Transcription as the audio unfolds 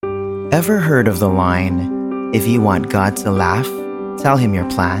Ever heard of the line, if you want God to laugh, tell him your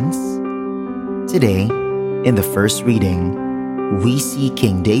plans? Today, in the first reading, we see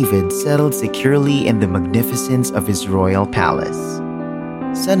King David settled securely in the magnificence of his royal palace.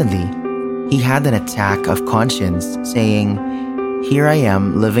 Suddenly, he had an attack of conscience, saying, "Here I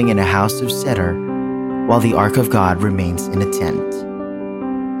am living in a house of cedar, while the ark of God remains in a tent."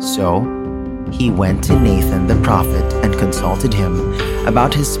 So, he went to Nathan the prophet and consulted him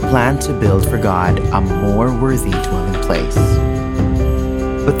about his plan to build for God a more worthy dwelling place.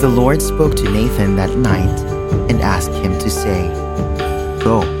 But the Lord spoke to Nathan that night and asked him to say,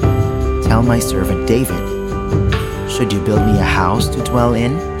 "Go, tell my servant David, should you build me a house to dwell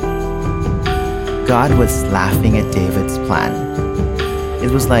in?" God was laughing at David's plan.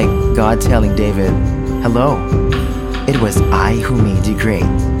 It was like God telling David, "Hello, it was I who made you great.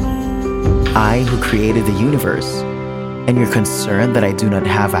 I who created the universe, and you're concerned that I do not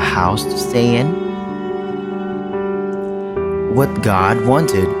have a house to stay in?" What God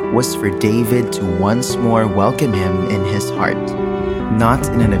wanted was for David to once more welcome him in his heart, not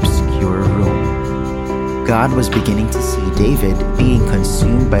in an obscure room. God was beginning to see David being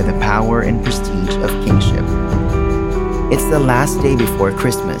consumed by the power and prestige of kingship. It's the last day before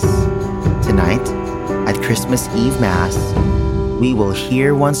Christmas. Tonight, at Christmas Eve Mass, we will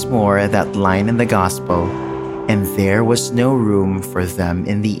hear once more that line in the Gospel, "And there was no room for them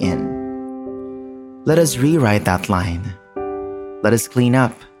in the inn." Let us rewrite that line. Let us clean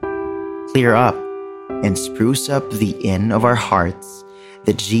up, clear up, and spruce up the inn of our hearts,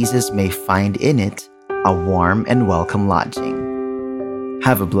 that Jesus may find in it a warm and welcome lodging.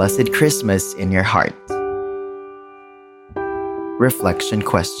 Have a blessed Christmas in your heart. Reflection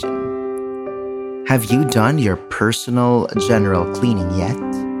question: have you done your personal general cleaning yet?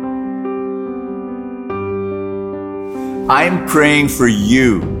 I'm praying for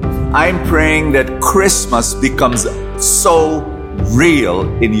you. I'm praying that Christmas becomes so real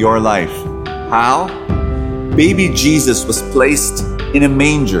in your life. How? Baby Jesus was placed in a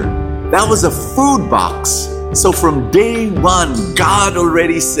manger. That was a food box. So from day one, God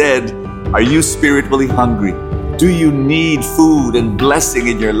already said, "Are you spiritually hungry? Do you need food and blessing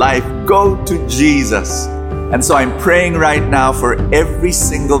in your life? Go to Jesus." And so I'm praying right now for every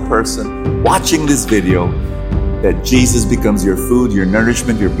single person watching this video that Jesus becomes your food, your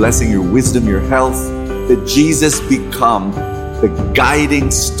nourishment, your blessing, your wisdom, your health, that Jesus become the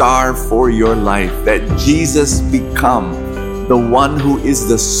guiding star for your life, that Jesus become the one who is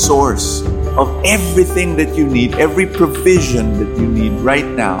the source of everything that you need, every provision that you need right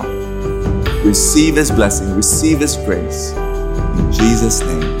now. Receive His blessing, receive His grace. In Jesus'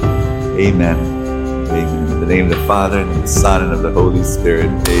 name, amen. Amen. In the name of the Father, and of the Son, and of the Holy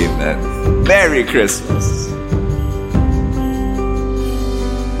Spirit, amen. Merry Christmas.